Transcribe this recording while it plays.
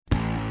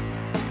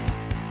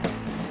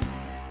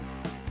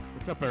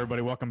What's up,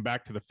 everybody? Welcome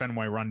back to the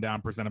Fenway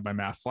Rundown presented by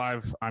Mass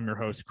Live. I'm your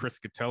host, Chris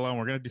Cotillo, and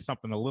we're going to do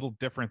something a little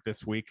different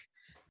this week.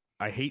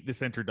 I hate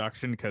this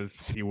introduction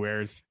because he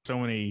wears so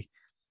many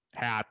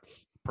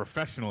hats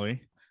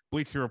professionally.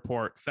 Bleacher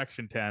Report,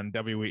 Section 10,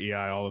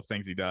 WEEI, all the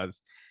things he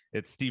does.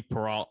 It's Steve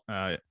Perrault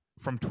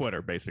from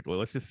Twitter, basically.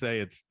 Let's just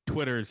say it's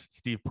Twitter's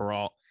Steve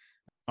Perrault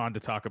on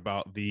to talk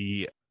about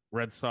the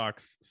Red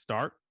Sox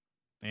start.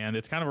 And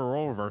it's kind of a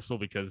role reversal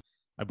because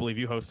I believe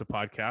you host a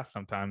podcast.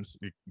 Sometimes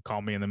you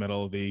call me in the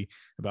middle of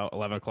about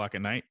 11 o'clock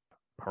at night,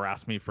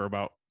 harass me for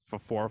 4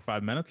 or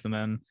 5 minutes, and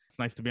then it's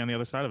nice to be on the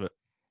other side of it.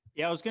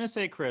 Yeah, I was going to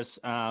say, Chris,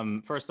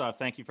 first off,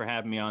 thank you for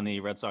having me on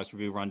the Red Sox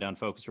Review Rundown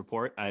Focus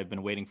Report. I've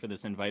been waiting for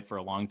this invite for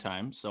a long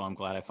time, so I'm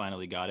glad I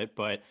finally got it.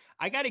 But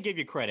I got to give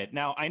you credit.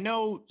 Now, I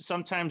know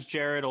sometimes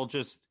Jared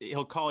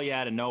he'll call you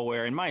out of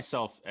nowhere, and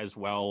myself as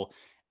well,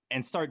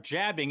 and start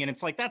jabbing, and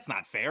it's like, that's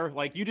not fair.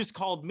 Like, you just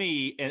called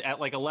me at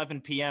like 11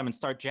 p.m. and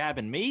start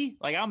jabbing me.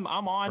 Like, I'm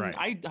on, right.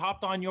 I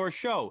hopped on your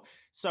show.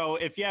 So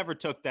if you ever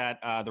took that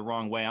the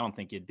wrong way, I don't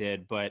think you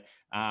did, but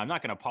I'm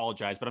not going to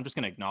apologize, but I'm just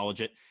going to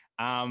acknowledge it.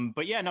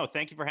 But yeah, no,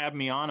 thank you for having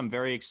me on. I'm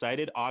very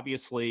excited.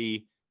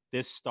 Obviously,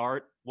 this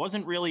start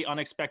wasn't really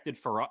unexpected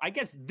for us. I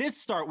guess this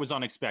start was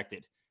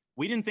unexpected.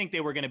 We didn't think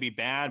they were going to be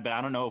bad, but I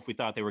don't know if we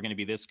thought they were going to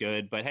be this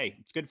good. But hey,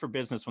 it's good for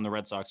business when the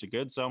Red Sox are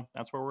good. So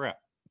that's where we're at.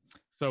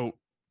 So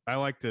I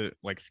like to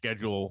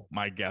schedule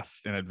my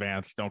guests in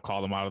advance. Don't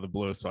call them out of the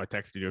blue. So I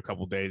texted you a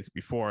couple days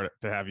before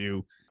to have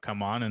you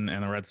come on, and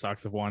the Red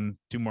Sox have won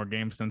 2 more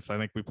games since I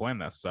think we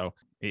planned this. So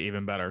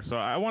even better. So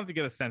I wanted to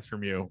get a sense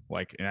from you,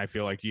 and I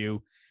feel like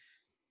you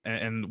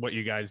and what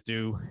you guys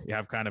do, you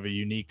have kind of a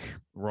unique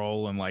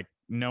role in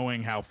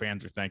knowing how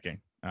fans are thinking.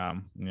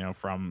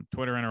 From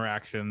Twitter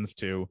interactions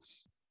to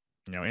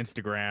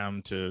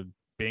Instagram to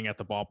being at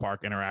the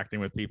ballpark interacting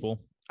with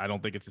people. I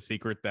don't think it's a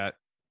secret that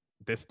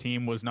this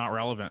team was not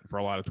relevant for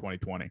a lot of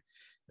 2020.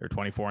 They're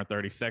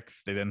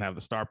 24-36. They didn't have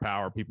the star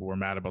power. People were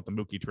mad about the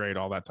Mookie trade,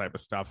 all that type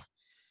of stuff.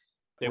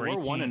 They were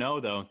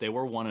 1-0 though. They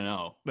were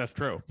 1-0. That's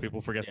true.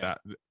 People forget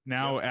that.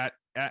 Now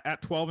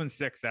at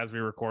 12-6, as we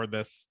record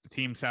this, the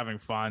team's having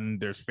fun.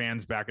 There's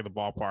fans back at the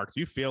ballpark.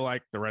 Do you feel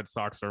like the Red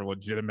Sox are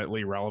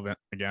legitimately relevant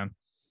again?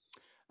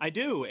 I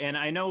do. And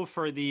I know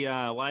for the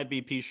live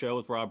BP show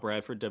with Rob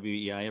Bradford,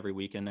 WEI, every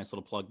weekend, nice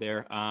little plug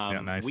there.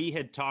 Nice. We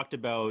had talked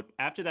about,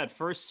 after that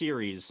first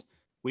series,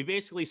 we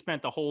basically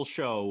spent the whole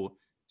show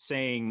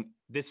saying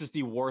this is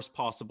the worst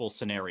possible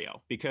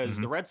scenario because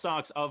the Red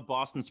Sox of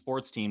Boston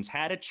sports teams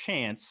had a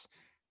chance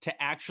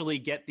to actually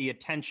get the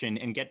attention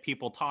and get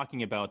people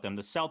talking about them.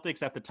 The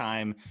Celtics at the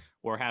time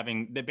were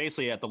they're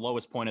basically at the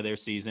lowest point of their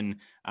season.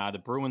 The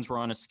Bruins were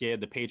on a skid.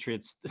 The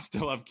Patriots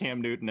still have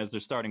Cam Newton as their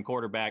starting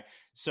quarterback.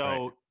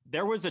 So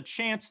there was a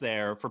chance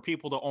there for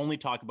people to only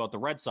talk about the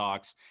Red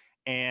Sox,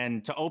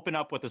 and to open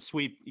up with a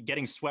sweep.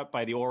 Getting swept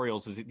by the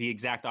Orioles is the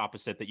exact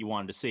opposite that you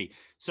wanted to see.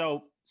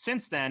 So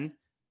since then,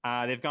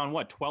 they've gone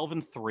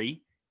 12-3.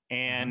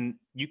 And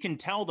you can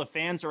tell the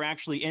fans are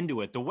actually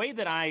into it. The way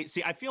that I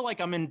feel like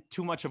I'm in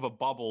too much of a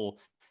bubble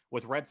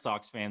with Red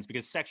Sox fans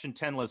because Section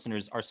 10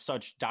 listeners are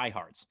such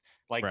diehards.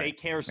 They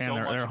care so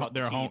much about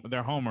the team.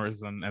 They're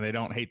homers, and they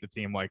don't hate the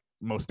team like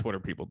most Twitter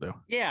people do.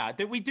 Yeah,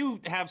 that we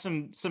do have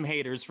some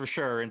haters for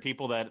sure, and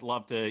people that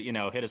love to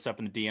hit us up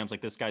in the DMs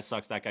like this guy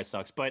sucks, that guy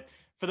sucks. But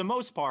for the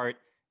most part,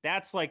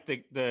 that's like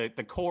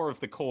the core of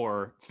the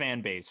core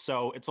fan base.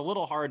 So it's a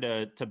little hard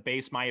to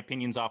base my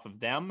opinions off of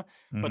them.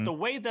 But the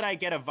way that I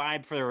get a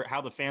vibe for how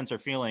the fans are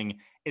feeling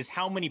is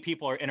how many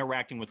people are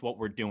interacting with what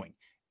we're doing.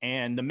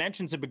 And the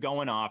mentions have been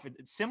going off.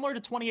 It's similar to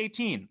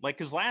 2018,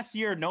 because last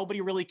year, nobody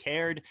really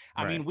cared.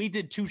 I mean, we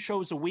did 2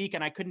 shows a week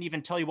and I couldn't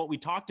even tell you what we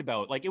talked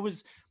about. It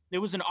was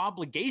an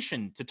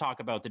obligation to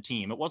talk about the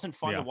team. It wasn't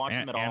fun to watch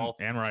them at all.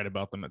 And write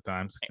about them at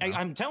times.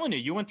 I'm telling you,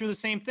 you went through the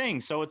same thing.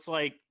 So it's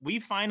like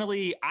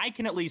I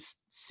can at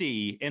least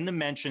see in the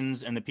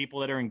mentions and the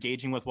people that are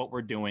engaging with what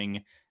we're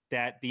doing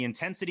that the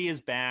intensity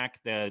is back,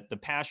 the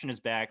passion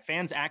is back.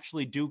 Fans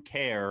actually do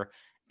care.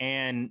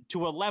 And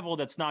to a level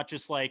that's not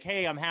just like,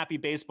 hey, I'm happy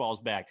baseball's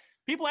back.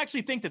 People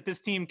actually think that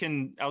this team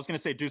can, I was going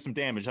to say do some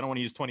damage. I don't want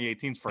to use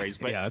 2018's phrase,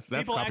 but that's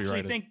people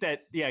actually think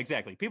that,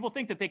 exactly. People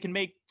think that they can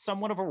make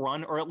somewhat of a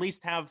run or at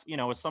least have,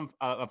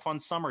 a fun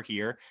summer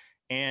here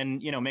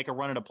and, make a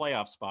run at a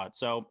playoff spot.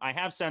 So I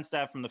have sensed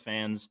that from the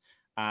fans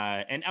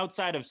and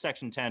outside of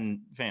Section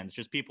 10 fans,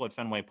 just people at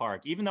Fenway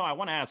Park, even though I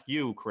want to ask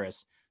you,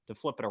 Chris, to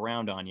flip it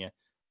around on you.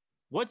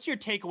 What's your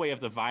takeaway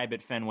of the vibe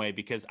at Fenway?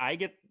 Because I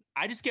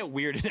just get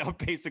weirded out.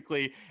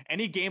 Basically,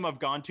 any game I've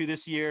gone to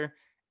this year,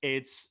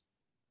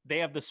 they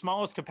have the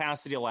smallest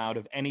capacity allowed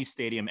of any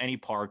stadium, any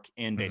park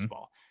in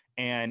baseball,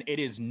 and it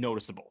is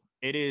noticeable.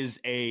 It is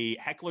a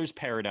heckler's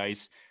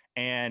paradise,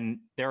 and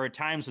there are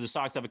times where the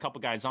Sox have a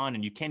couple guys on,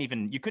 and you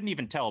couldn't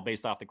even tell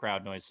based off the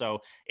crowd noise. So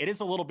it is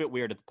a little bit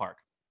weird at the park.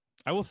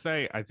 I will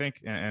say, I think,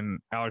 and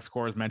Alex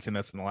Cora mentioned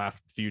this in the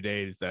last few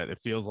days, that it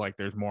feels like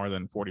there's more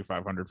than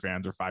 4,500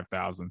 fans or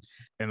 5,000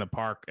 in the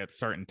park at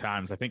certain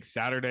times. I think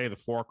Saturday, the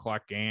 4:00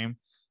 game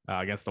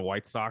against the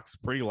White Sox,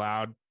 pretty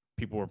loud.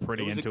 People were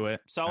pretty into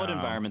it. Solid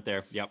environment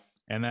there. Yep.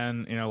 And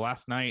then,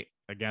 last night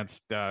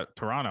against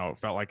Toronto, it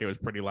felt like it was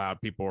pretty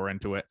loud. People were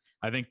into it.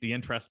 I think the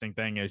interesting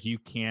thing is you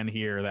can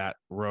hear that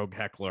rogue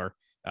heckler,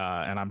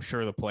 and I'm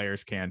sure the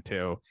players can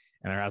too.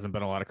 And there hasn't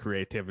been a lot of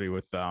creativity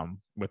with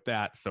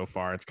that so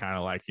far. It's kind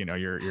of like,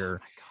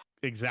 you're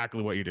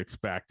exactly what you'd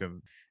expect.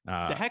 And the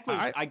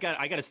hecklers, I got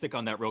to stick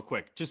on that real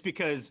quick, just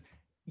because.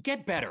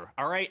 Get better,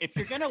 all right? If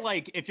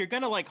you're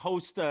gonna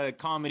host a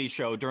comedy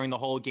show during the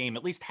whole game,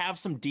 at least have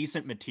some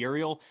decent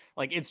material.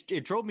 Like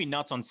it drove me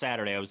nuts on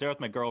Saturday. I was there with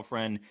my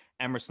girlfriend,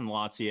 Emerson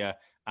Latzia,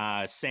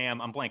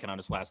 Sam. I'm blanking on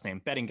his last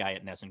name. Betting guy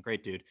at Nesson,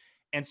 great dude.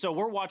 And so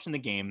we're watching the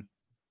game,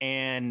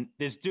 and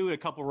this dude a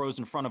couple rows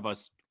in front of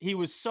us, he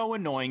was so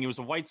annoying. He was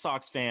a White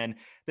Sox fan,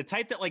 the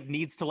type that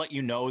needs to let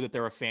you know that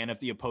they're a fan of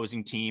the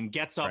opposing team.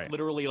 Gets up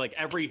literally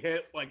every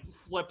hit,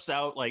 flips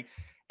out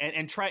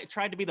and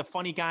tried to be the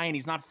funny guy, and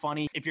he's not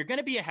funny. If you're going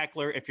to be a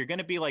heckler, if you're going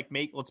to be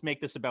let's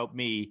make this about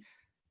me,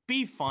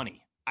 be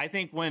funny. I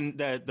think when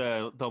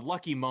the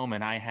lucky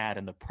moment I had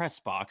in the press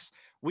box,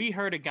 we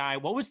heard a guy,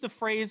 what was the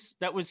phrase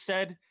that was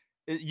said?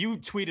 You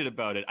tweeted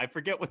about it. I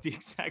forget what the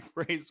exact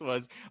phrase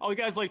was. Oh, the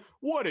guy's like,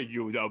 what are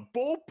you, the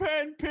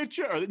bullpen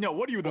pitcher? Or, no,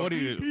 what are you, the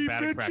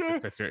BP pitcher?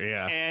 Pitcher?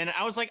 Yeah. And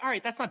I was like, all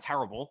right, that's not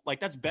terrible.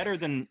 That's better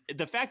than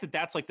the fact that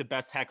that's the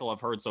best heckle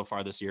I've heard so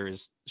far this year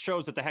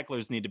shows that the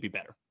hecklers need to be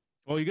better.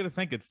 Well, you got to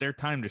think it's their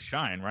time to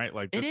shine, right?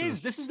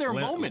 This is their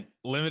moment.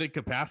 Limited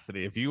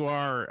capacity. If you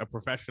are a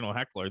professional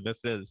heckler,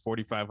 this is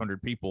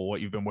 4,500 people,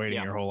 what you've been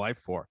waiting your whole life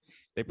for.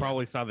 They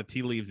probably saw the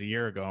tea leaves a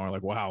year ago and were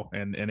like, wow,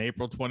 in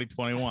April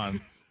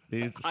 2021,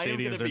 these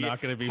stadiums are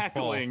not going to be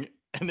full. And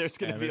there's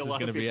going to be a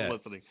lot of people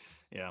listening.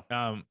 Yeah.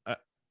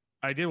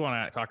 I did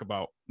want to talk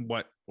about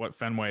what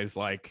Fenway is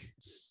like.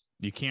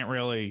 You can't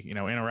really,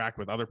 interact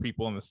with other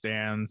people in the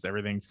stands.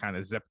 Everything's kind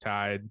of zip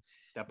tied.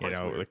 That part's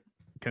weird.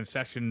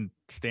 Concession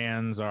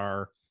stands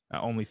are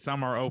only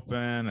some are open,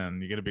 and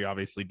you're going to be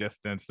obviously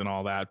distanced and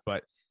all that.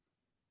 But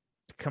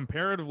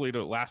comparatively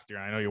to last year,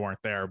 I know you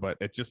weren't there, but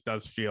it just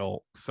does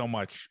feel so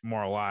much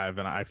more alive.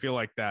 And I feel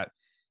like that,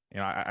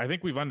 I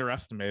think we've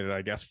underestimated,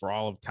 I guess, for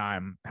all of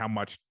time, how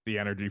much the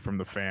energy from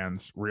the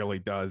fans really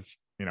does,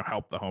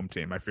 help the home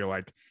team. I feel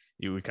like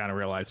we kind of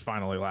realized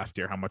finally last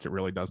year how much it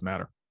really does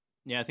matter.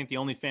 Yeah, I think the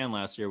only fan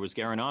last year was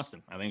Garen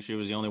Austin. I think she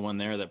was the only one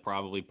there that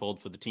probably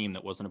pulled for the team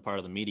that wasn't a part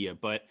of the media.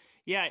 But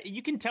yeah,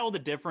 you can tell the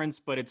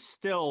difference, but it's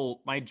still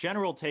my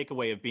general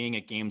takeaway of being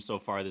at games so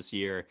far this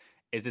year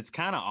is it's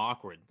kind of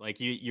awkward.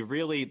 You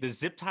really, the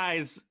zip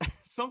ties,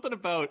 something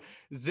about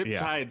zip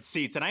tied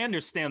seats. And I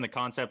understand the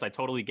concept. I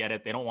totally get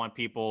it. They don't want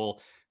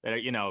people that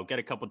are, get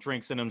a couple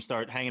drinks in them,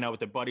 start hanging out with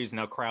their buddies, and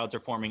now crowds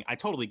are forming. I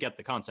totally get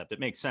the concept. It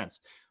makes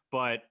sense.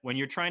 But when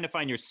you're trying to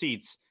find your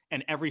seats,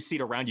 and every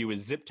seat around you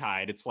is zip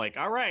tied, it's like,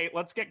 all right,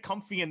 let's get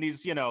comfy in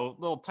these,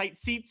 little tight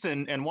seats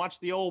and watch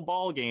the old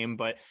ball game.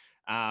 But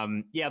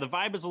the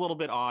vibe is a little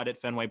bit odd at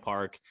Fenway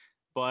Park,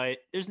 but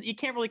you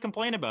can't really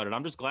complain about it.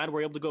 I'm just glad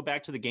we're able to go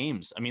back to the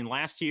games. I mean,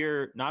 last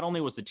year, not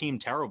only was the team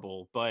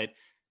terrible, but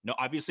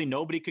obviously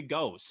nobody could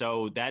go.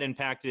 So that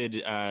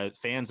impacted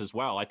fans as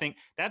well. I think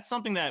that's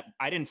something that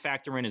I didn't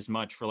factor in as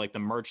much for the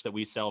merch that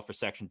we sell for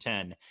Section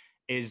 10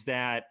 is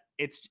that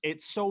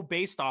it's so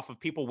based off of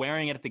people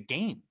wearing it at the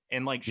game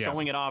and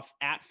showing it off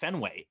at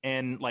Fenway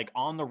and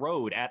on the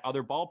road at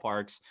other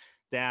ballparks,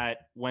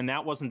 that when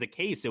that wasn't the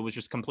case, it was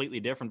just completely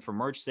different for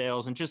merch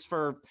sales and just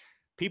for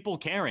people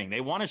caring.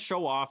 They want to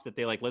show off that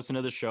they listen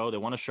to the show. They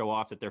want to show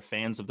off that they're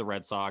fans of the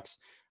Red Sox.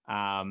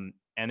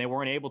 And they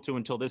weren't able to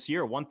until this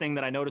year. One thing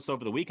that I noticed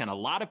over the weekend, a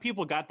lot of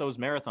people got those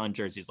marathon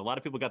jerseys. A lot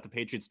of people got the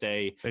Patriots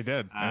Day. They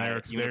did.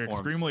 And they're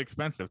extremely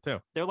expensive too.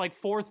 They're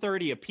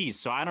 $430 a piece.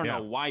 So I don't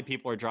know why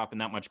people are dropping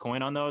that much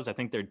coin on those. I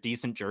think they're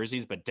decent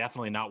jerseys, but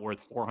definitely not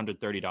worth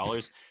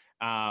 $430.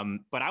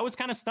 But I was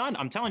kind of stunned.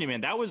 I'm telling you,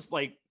 man, that was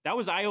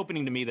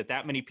eye-opening to me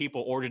that many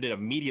people ordered it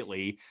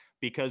immediately,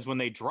 because when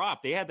they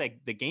dropped, they had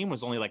the game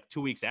was only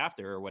 2 weeks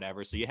after or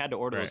whatever. So you had to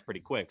order those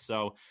pretty quick.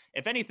 So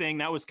if anything,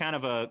 that was kind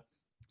of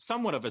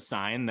somewhat of a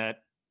sign that,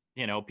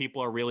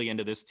 people are really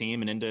into this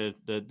team and into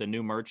the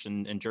new merch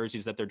and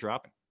jerseys that they're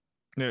dropping.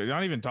 They're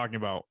not even talking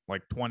about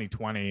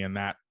 2020 and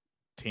that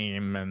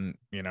team and,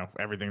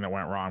 everything that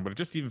went wrong, but it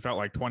just even felt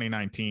like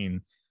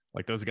 2019,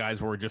 those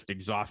guys were just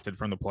exhausted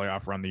from the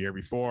playoff run the year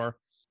before.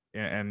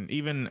 And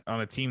even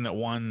on a team that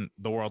won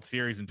the World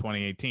Series in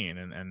 2018.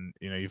 And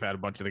you've had a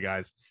bunch of the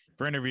guys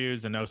for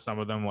interviews and know some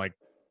of them,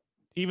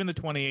 even the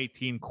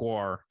 2018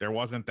 core, there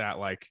wasn't that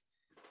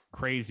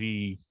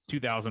crazy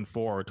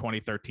 2004 or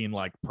 2013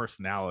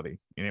 personality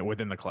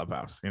within the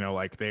clubhouse.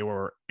 They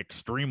were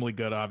extremely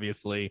good,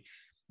 obviously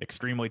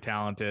extremely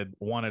talented,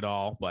 won it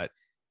all, but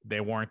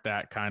they weren't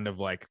that kind of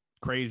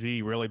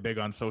crazy, really big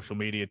on social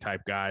media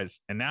type guys.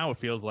 And now it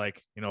feels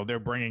like they're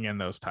bringing in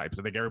those types.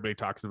 I think everybody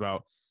talks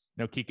about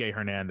Kike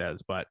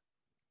Hernandez, but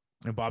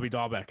Bobby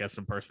Dahlbeck has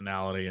some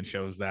personality and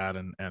shows that,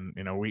 and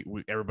we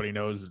everybody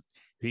knows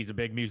he's a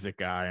big music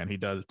guy and he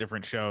does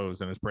different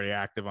shows and is pretty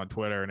active on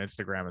Twitter and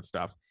Instagram and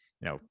stuff.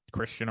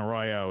 Christian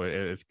Arroyo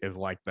is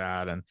like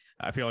that. And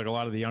I feel like a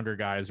lot of the younger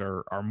guys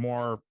are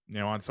more,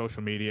 on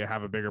social media,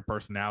 have a bigger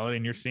personality,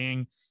 and you're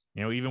seeing,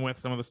 even with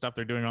some of the stuff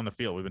they're doing on the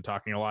field. We've been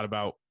talking a lot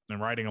about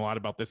and writing a lot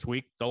about this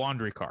week, the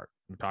laundry cart.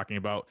 We're talking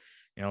about,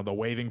 the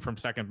waving from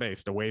second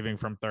base, the waving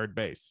from third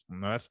base.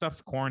 That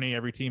stuff's corny.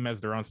 Every team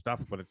has their own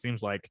stuff, but it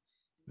seems like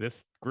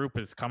this group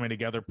is coming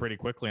together pretty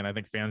quickly, and I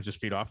think fans just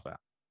feed off that.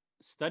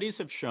 Studies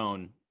have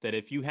shown that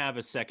if you have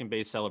a second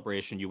base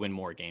celebration, you win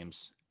more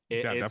games.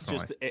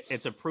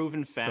 It's a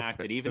proven fact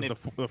that even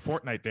if the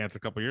Fortnite dance a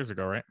couple years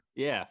ago, right?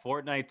 Yeah,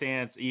 Fortnite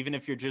dance, even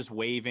if you're just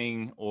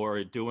waving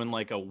or doing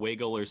like a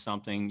wiggle or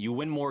something, you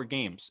win more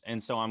games.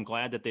 And so I'm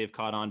glad that they've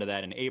caught on to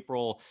that in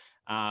April.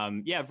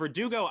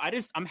 Verdugo,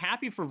 I'm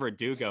happy for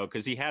Verdugo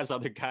because he has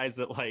other guys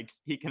that like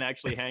he can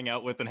actually hang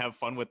out with and have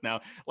fun with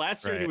now.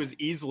 Last year, he was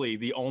easily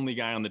the only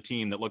guy on the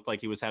team that looked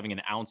like he was having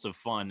an ounce of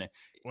fun.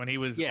 When he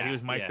was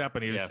mic'd up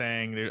and he was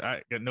saying,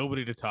 I got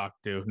nobody to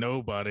talk to,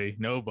 nobody.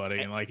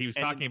 And like he was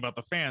talking about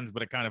the fans,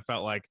 but it kind of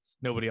felt like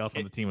nobody else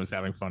on the team was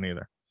having fun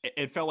either.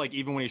 It felt like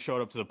even when he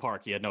showed up to the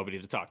park, he had nobody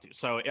to talk to.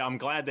 So I'm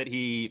glad that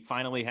he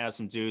finally has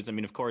some dudes. I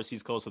mean, of course,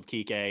 he's close with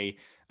Kike.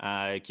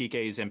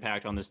 Kike's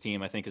impact on this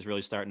team, I think, is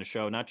really starting to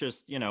show, not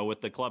just,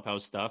 with the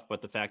clubhouse stuff,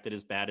 but the fact that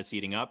his bat is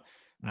heating up.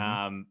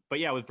 Mm-hmm. But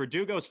yeah, with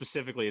Verdugo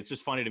specifically, it's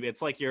just funny to me.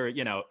 It's like you're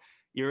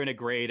in a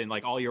grade and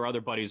like all your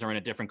other buddies are in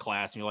a different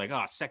class and you're like,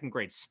 oh, second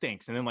grade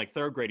stinks. And then like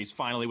third grade, he's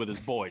finally with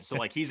his boys. So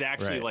like he's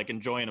actually like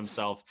enjoying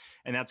himself.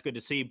 And that's good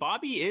to see.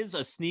 Bobby is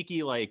a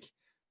sneaky, like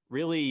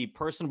really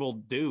personable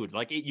dude.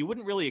 Like you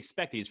wouldn't really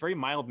expect. He's very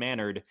mild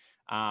mannered.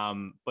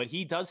 But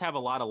he does have a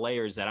lot of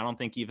layers that I don't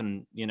think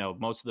even,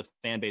 most of the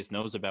fan base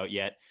knows about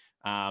yet.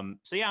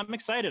 So yeah, I'm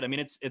excited. I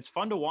mean, it's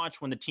fun to watch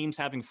when the team's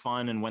having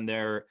fun and when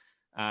they're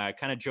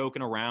kind of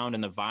joking around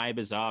and the vibe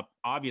is up.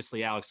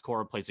 Obviously, Alex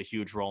Cora plays a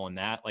huge role in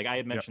that. Like I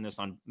had mentioned this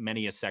on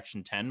many a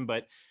Section 10,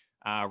 but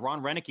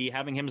Ron Renicky,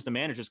 having him as the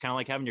manager is kind of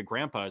like having your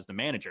grandpa as the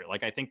manager.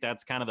 Like I think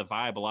that's kind of the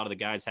vibe a lot of the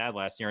guys had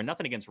last year. And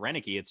nothing against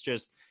Renicky. It's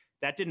just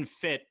that didn't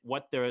fit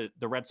what the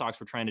Red Sox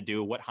were trying to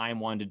do, what Chaim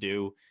wanted to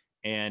do.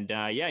 And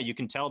you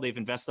can tell they've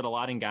invested a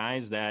lot in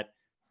guys that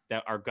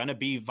are going to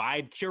be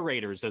vibe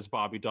curators, as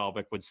Bobby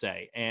Dahlbeck would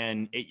say.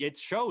 And it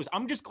shows.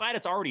 I'm just glad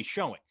it's already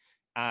showing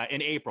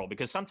in April,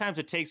 because sometimes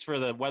it takes for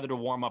the weather to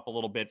warm up a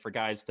little bit for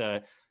guys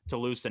to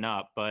loosen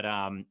up. But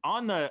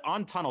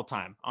on tunnel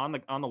time, on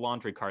the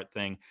laundry cart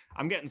thing,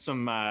 I'm getting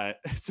some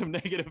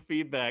negative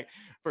feedback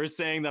for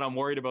saying that I'm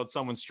worried about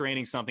someone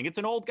straining something. It's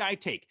an old guy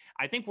take.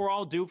 I think we're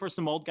all due for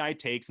some old guy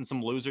takes and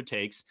some loser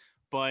takes,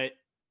 but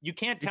you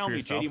can't tell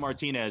me JD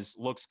Martinez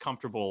looks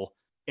comfortable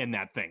in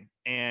that thing.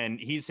 And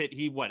he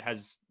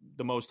has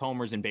the most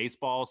homers in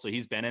baseball. So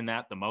he's been in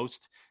that the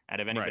most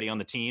out of anybody on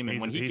the team. And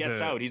when he gets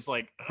out, he's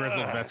like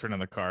grizzled veteran in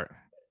the cart.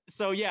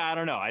 So yeah, I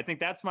don't know. I think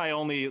that's my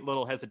only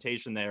little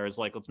hesitation there is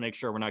like, let's make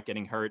sure we're not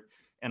getting hurt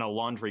in a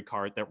laundry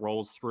cart that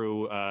rolls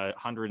through a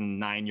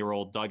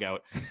 109-year-old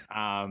dugout.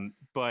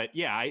 But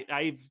yeah,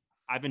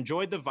 I've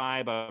enjoyed the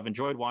vibe. I've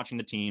enjoyed watching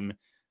the team.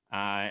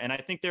 And I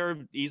think they're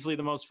easily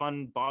the most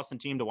fun Boston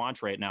team to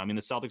watch right now. I mean,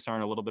 the Celtics are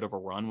in a little bit of a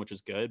run, which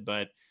is good,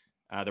 but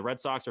the Red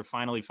Sox are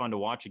finally fun to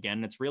watch again.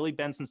 And it's really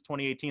been since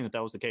 2018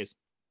 that was the case.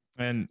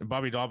 And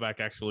Bobby Dahlbeck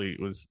actually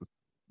was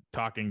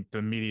talking to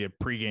the media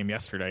pregame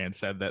yesterday and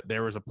said that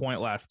there was a point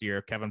last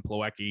year, Kevin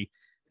Plawecki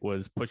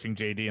was pushing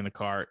JD in the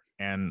cart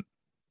and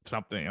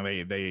something,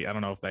 they I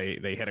don't know if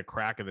they hit a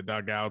crack in the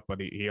dugout,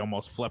 but he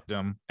almost flipped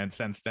him. And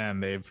since then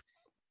they've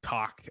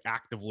talked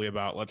actively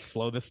about, let's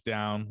slow this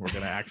down. We're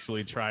going to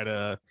actually try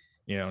to,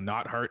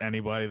 not hurt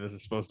anybody. This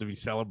is supposed to be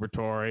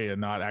celebratory and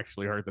not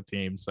actually hurt the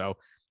team. So,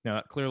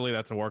 clearly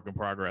that's a work in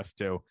progress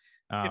too.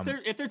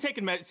 If they're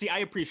taking see, I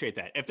appreciate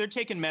that. If they're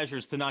taking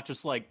measures to not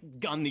just like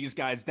gun these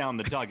guys down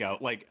the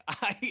dugout, like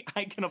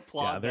I can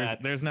applaud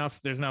that. There's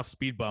now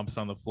speed bumps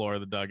on the floor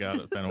of the dugout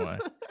at Fenway.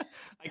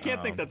 I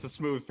can't think that's a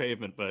smooth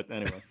pavement, but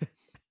anyway.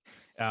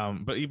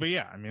 But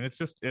yeah, I mean,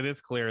 it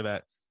is clear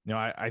that,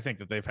 I think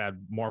that they've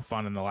had more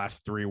fun in the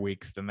last 3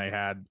 weeks than they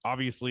had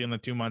obviously in the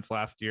 2 months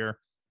last year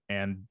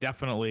and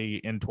definitely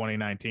in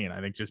 2019.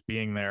 I think just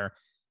being there,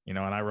 and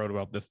I wrote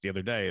about this the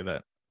other day,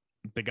 that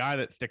the guy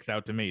that sticks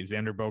out to me,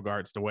 Xander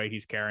Bogaerts, the way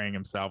he's carrying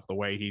himself, the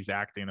way he's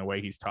acting, the way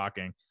he's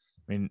talking.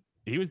 I mean,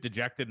 he was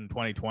dejected in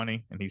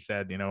 2020 and he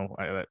said,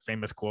 that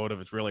famous quote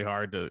of it's really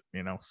hard to,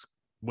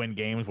 win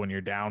games when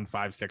you're down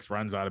 5-6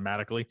 runs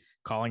automatically,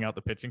 calling out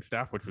the pitching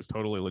staff, which was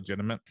totally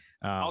legitimate.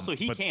 Also,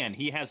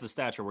 he has the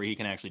stature where he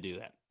can actually do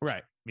that.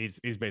 Right.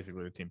 He's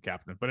basically the team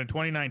captain. But in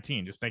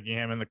 2019, just thinking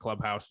of him in the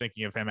clubhouse,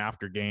 thinking of him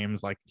after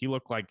games, like he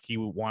looked like he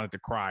wanted to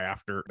cry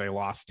after they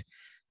lost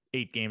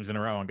 8 games in a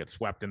row and get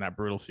swept in that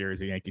brutal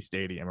series at Yankee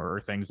Stadium or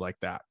things like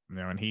that.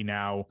 And he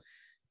now,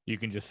 you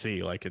can just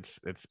see like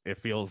it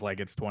feels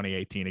like it's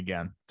 2018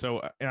 again.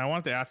 So, and I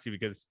wanted to ask you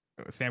because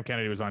Sam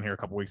Kennedy was on here a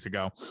couple weeks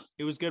ago.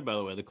 It was good, by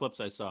the way. The clips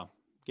I saw.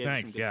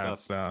 Thanks. Some good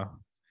stuff.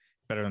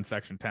 It's better than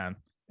Section 10.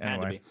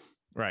 Anyway,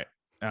 right.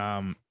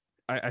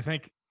 I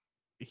think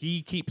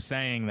he keeps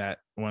saying that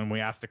when we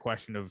ask the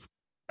question of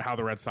how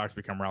the Red Sox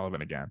become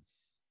relevant again,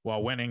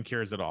 well, winning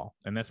cures it all.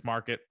 In this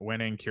market,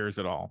 winning cures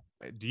it all.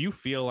 Do you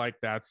feel like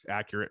that's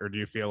accurate, or do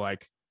you feel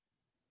like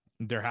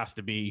there has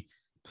to be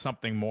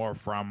something more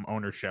from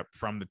ownership,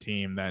 from the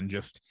team, than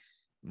just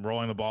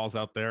rolling the balls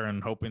out there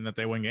and hoping that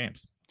they win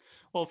games.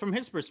 Well, from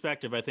his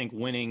perspective, I think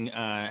winning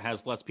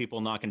has less people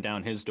knocking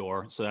down his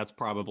door. So that's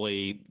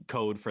probably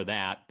code for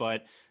that.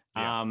 But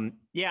I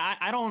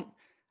don't,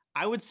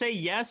 I would say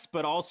yes,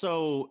 but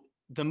also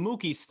the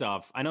Mookie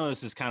stuff. I know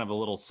this is kind of a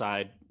little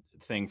side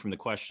thing from the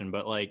question,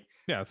 but like,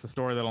 yeah, it's a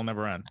story that'll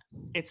never end.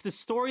 It's the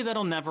story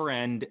that'll never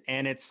end.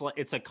 And it's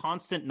a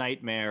constant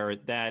nightmare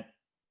that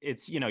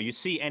it's, you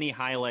see any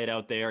highlight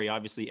out there. He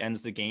obviously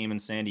ends the game in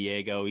San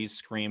Diego. He's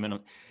screaming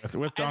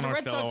with Don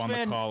Orsillo on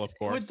the call, of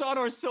course. With Don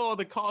Orsillo on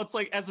the call, it's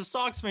like, as a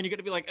Sox fan, you're going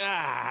to be like,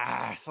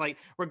 it's like,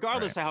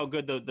 regardless of how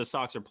good the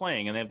Sox are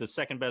playing, and they have the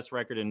second best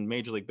record in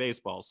Major League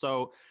Baseball.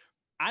 So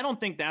I don't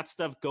think that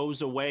stuff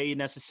goes away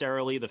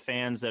necessarily. The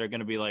fans that are going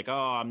to be like,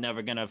 oh, I'm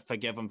never going to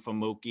forgive him for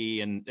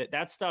Mookie. And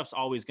that stuff's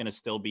always going to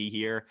still be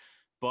here.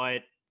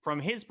 But from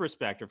his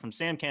perspective, from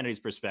Sam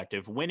Kennedy's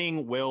perspective,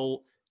 winning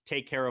will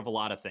take care of a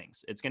lot of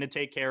things. It's going to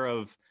take care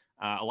of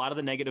a lot of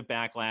the negative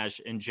backlash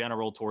in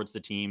general towards the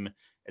team.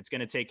 It's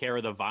going to take care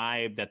of the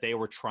vibe that they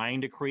were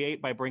trying to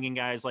create by bringing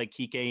guys like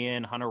Kike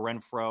in, Hunter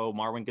Renfroe,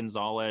 Marwin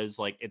Gonzalez.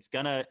 Like it's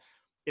going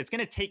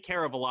to take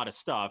care of a lot of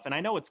stuff. And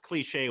I know it's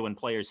cliche when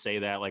players say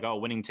that, like, oh,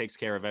 winning takes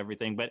care of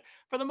everything. But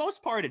for the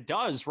most part, it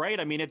does, right?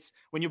 I mean, it's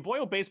when you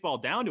boil baseball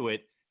down to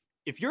it,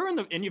 if you're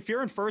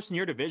in first in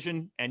your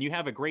division and you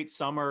have a great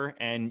summer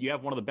and you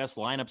have one of the best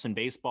lineups in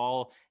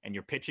baseball and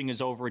your pitching is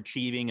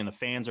overachieving and the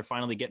fans are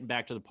finally getting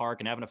back to the park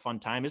and having a fun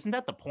time, isn't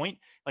that the point?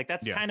 Like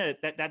that's kind of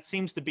that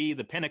seems to be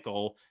the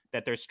pinnacle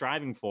that they're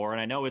striving for. And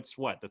I know it's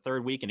the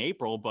third week in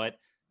April, but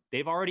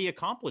they've already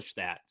accomplished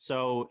that.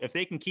 So if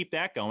they can keep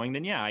that going,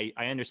 then I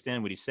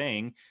understand what he's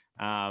saying.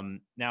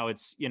 Now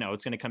it's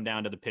going to come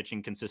down to the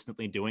pitching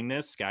consistently doing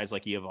this. Guys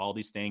like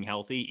Eovaldi staying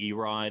healthy,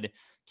 Erod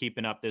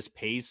keeping up this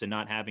pace and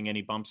not having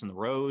any bumps in the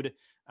road.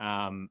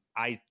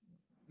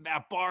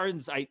 Matt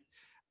Barnes, I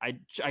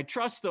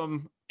trust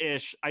him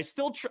ish. I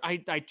still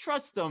I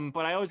trust him,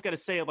 but I always got to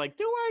say it like,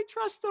 do I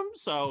trust him?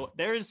 So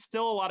there's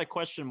still a lot of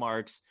question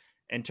marks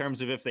in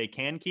terms of if they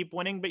can keep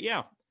winning. But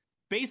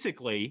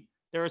basically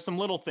there are some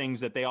little things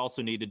that they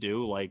also need to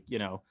do, like,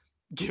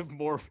 give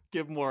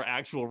more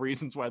actual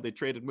reasons why they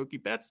traded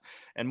Mookie Betts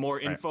and more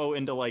info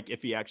into like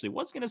if he actually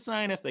was going to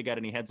sign, if they got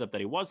any heads up that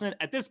he wasn't.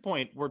 At this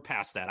point, we're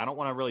past that. I don't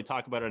want to really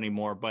talk about it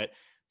anymore, but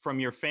from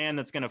your fan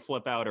that's going to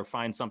flip out or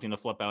find something to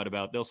flip out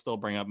about, they'll still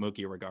bring up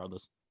Mookie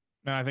regardless.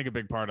 And I think a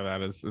big part of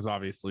that is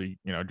obviously,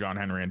 John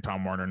Henry and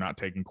Tom Werner not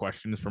taking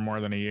questions for more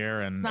than a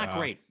year. And it's not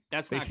great.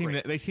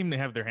 They seem to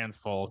have their hands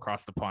full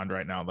across the pond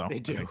right now, though. They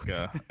do.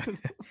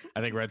 I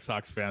think Red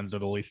Sox fans are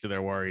the least of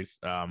their worries.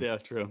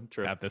 True.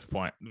 At this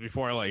point,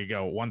 before I let you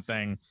go, one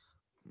thing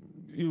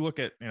you look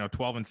at,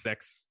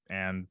 12-6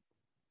 and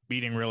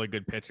beating really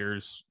good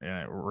pitchers,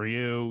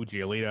 Ryu,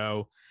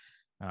 Giolito,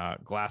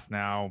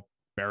 Glasnow,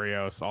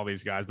 Berrios, all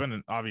these guys.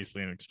 Been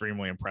obviously an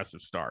extremely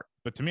impressive start.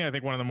 But to me, I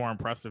think one of the more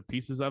impressive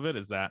pieces of it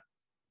is that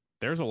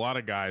there's a lot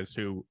of guys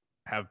who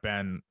have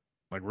been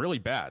like really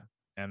bad,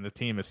 and the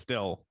team is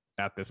still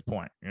at this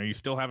point. You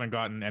still haven't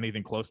gotten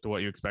anything close to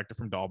what you expected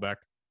from Dahlbeck.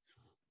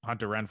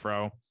 Hunter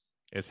Renfroe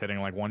is hitting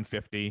like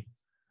 150.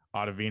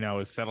 Ottavino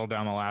has settled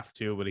down the last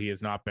two, but he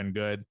has not been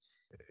good.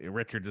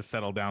 Richards has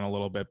settled down a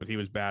little bit, but he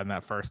was bad in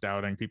that first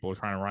outing. People were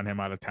trying to run him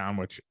out of town,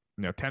 which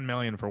 $10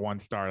 million for one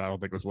start, I don't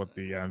think was what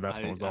the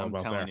investment was all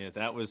about. I'm telling you,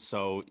 that was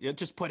so.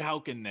 Just put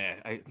Houck in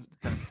there.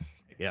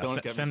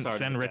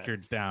 Send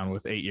Richards down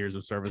with 8 years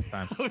of service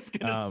time. I was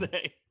gonna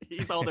say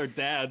he's all their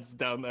dads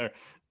down there.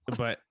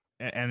 But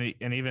and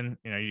even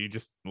you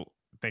just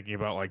thinking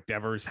about like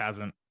Devers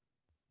hasn't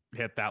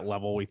hit that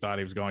level we thought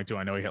he was going to.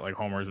 I know he hit like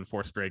homers in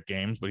 4 straight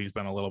games, but he's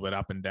been a little bit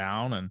up and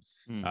down. And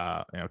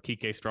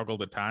Kike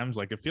struggled at times.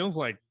 Like it feels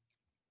like,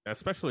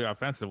 especially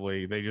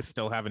offensively, they just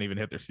still haven't even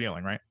hit their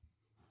ceiling, right?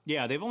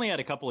 Yeah, they've only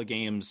had a couple of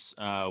games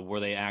where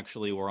they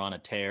actually were on a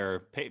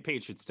tear.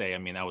 Patriots Day, I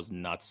mean, that was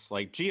nuts.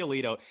 Like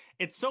Giolito,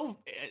 it's so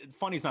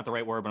funny is not the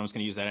right word, but I'm just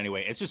going to use that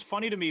anyway. It's just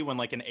funny to me when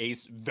like an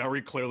ace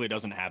very clearly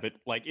doesn't have it.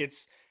 Like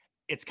it's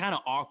kind of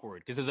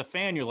awkward because as a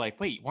fan, you're like,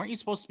 wait, weren't you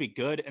supposed to be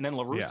good? And then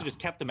La Russa just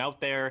kept him out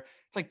there.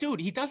 It's like,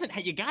 dude, he doesn't.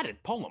 You got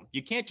it. Pull him.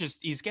 You can't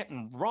just. He's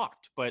getting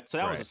rocked. But so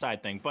that was a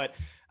side thing. But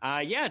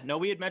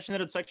we had mentioned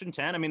that at Section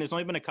 10. I mean, there's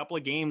only been a couple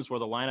of games where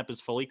the lineup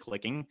is fully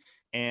clicking.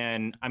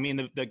 And I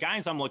mean, the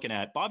guys I'm looking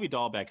at, Bobby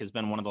Dahlbeck has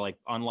been one of the like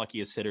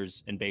unluckiest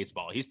hitters in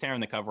baseball. He's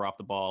tearing the cover off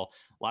the ball.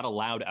 A lot of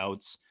loud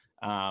outs.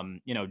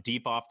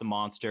 Deep off the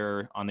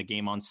monster on the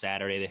game on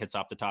Saturday that hits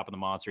off the top of the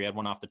monster. He had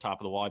one off the top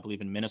of the wall, I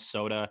believe, in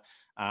Minnesota.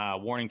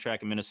 Warning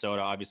track in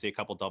Minnesota. Obviously, a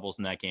couple doubles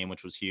in that game,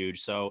 which was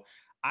huge. So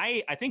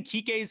I think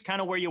Kike is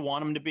kind of where you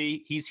want him to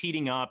be. He's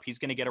heating up. He's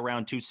going to get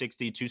around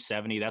 260,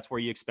 270. That's where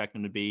you expect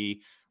him to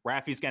be.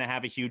 Rafi's going to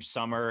have a huge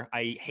summer.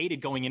 I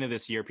hated going into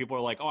this year. People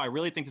are like, oh, I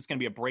really think it's going to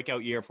be a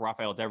breakout year for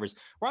Rafael Devers.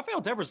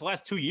 Rafael Devers the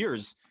last 2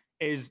 years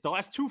is the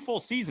last 2 full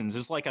seasons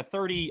is like a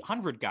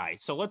 30-100 guy.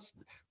 So let's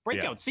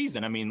breakout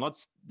season. I mean,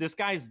 this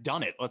guy's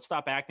done it. Let's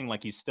stop acting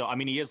like he's still, I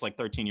mean, he is like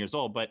 13 years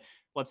old, but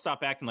let's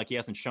stop acting like he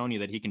hasn't shown you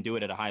that he can do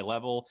it at a high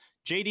level.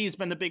 JD's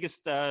been the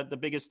biggest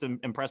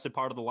impressive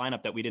part of the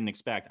lineup that we didn't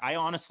expect. I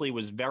honestly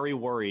was very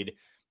worried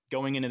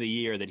going into the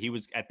year that he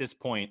was at this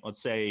point,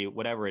 let's say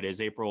whatever it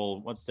is,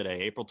 what's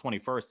today? April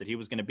 21st, that he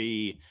was going to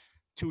be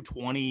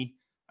 220,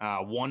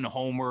 1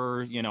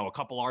 homer, a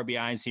couple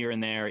RBIs here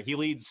and there. He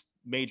leads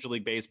Major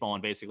League Baseball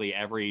in basically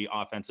every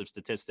offensive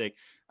statistic.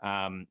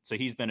 So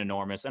he's been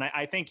enormous. And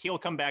I think he'll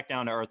come back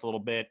down to earth a little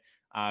bit.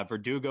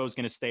 Verdugo is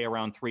going to stay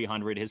around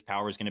 300. His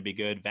power is going to be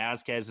good.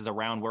 Vasquez is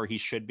around where he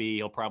should be.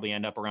 He'll probably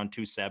end up around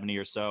 270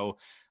 or so.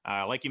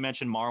 Like you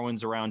mentioned,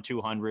 Marwin's around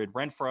 200.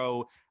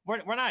 Renfroe, we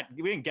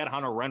didn't get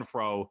Hunter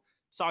Renfroe.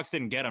 Sox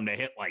didn't get him to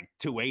hit like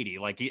 280.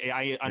 Like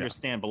I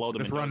understand below the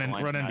Mendoza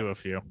line. Run into a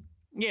few.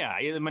 Yeah,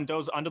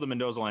 under the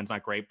Mendoza line's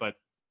not great, but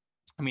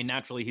I mean,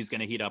 naturally he's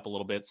going to heat up a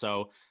little bit.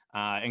 So,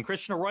 and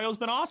Christian Arroyo's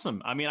been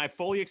awesome. I mean, I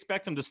fully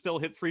expect him to still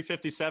hit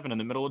 357 in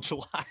the middle of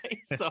July.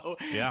 So,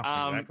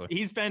 exactly.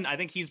 I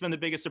think he's been the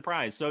biggest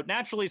surprise. So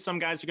naturally, some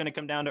guys are going to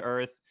come down to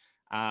earth.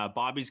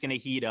 Bobby's going to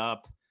heat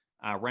up.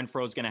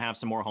 Renfroe's going to have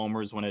some more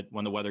homers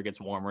when the weather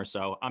gets warmer.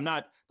 So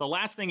the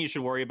last thing you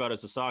should worry about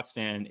as a Sox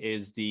fan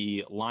is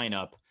the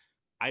lineup.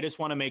 I just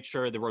want to make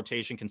sure the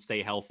rotation can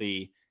stay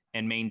healthy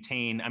and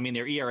maintain. I mean,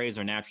 their ERAs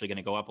are naturally going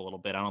to go up a little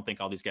bit. I don't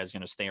think all these guys are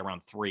going to stay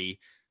around 3.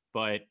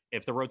 But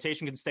if the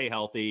rotation can stay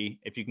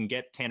healthy, if you can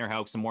get Tanner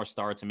Houck some more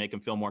starts and make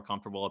him feel more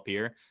comfortable up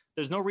here,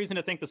 there's no reason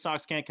to think the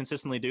Sox can't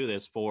consistently do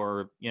this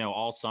for,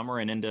 all summer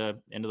and into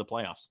the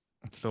playoffs.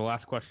 So the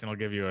last question I'll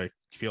give you, I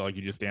feel like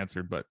you just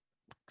answered, but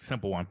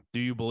simple one. Do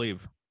you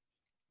believe?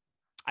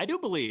 I do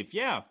believe,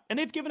 yeah. And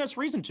they've given us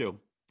reason to.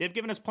 They've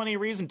given us plenty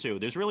of reason to.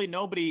 There's really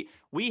nobody.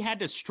 We had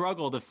to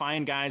struggle to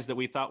find guys that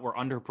we thought were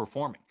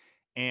underperforming.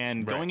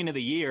 And going into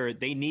the year,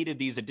 they needed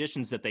these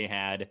additions that they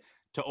had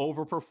to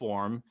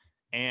overperform.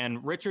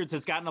 And Richards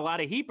has gotten a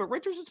lot of heat, but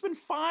Richards has been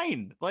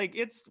fine. Like,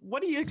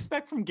 what do you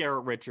expect from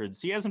Garrett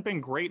Richards? He hasn't been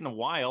great in a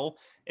while.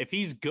 If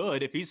he's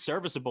good, if he's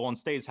serviceable and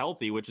stays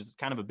healthy, which is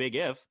kind of a big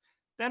if,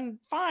 then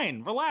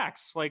fine,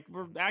 relax. Like,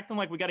 we're acting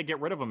like we got to get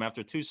rid of him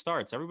after 2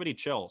 starts. Everybody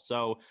chill.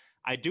 So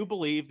I do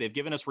believe they've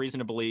given us reason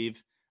to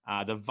believe.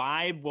 The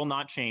vibe will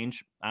not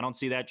change. I don't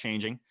see that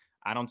changing.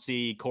 I don't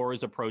see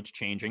Cora's approach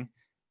changing.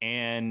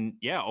 And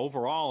yeah,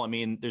 overall, I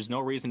mean, there's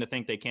no reason to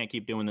think they can't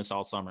keep doing this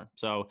all summer.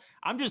 So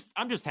I'm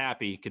just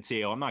happy,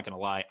 Catillo. I'm not going to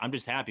lie. I'm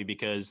just happy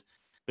because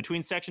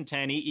between Section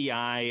 10,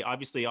 EEI,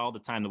 obviously all the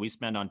time that we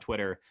spend on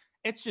Twitter,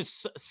 it's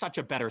just such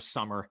a better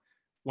summer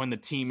when the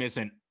team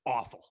isn't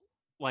awful.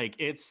 Like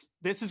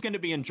this is going to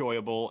be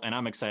enjoyable, and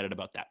I'm excited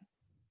about that.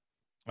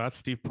 Well, that's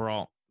Steve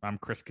Perrault. I'm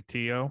Chris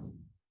Catillo.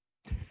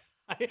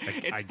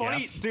 It's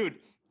funny, dude.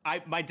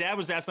 My dad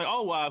was asking,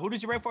 who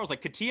does you write for? I was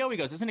like, Catillo. He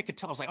goes, isn't it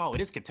Catillo? I was like, it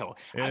is Catillo.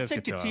 I've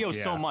said Catillo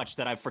so much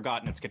that I've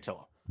forgotten it's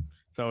Catillo.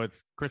 So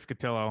it's Chris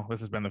Catillo.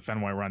 This has been the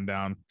Fenway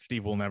Rundown.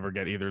 Steve will never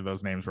get either of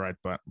those names right,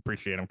 but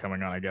appreciate him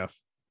coming on, I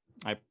guess.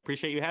 I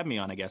appreciate you having me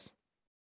on, I guess.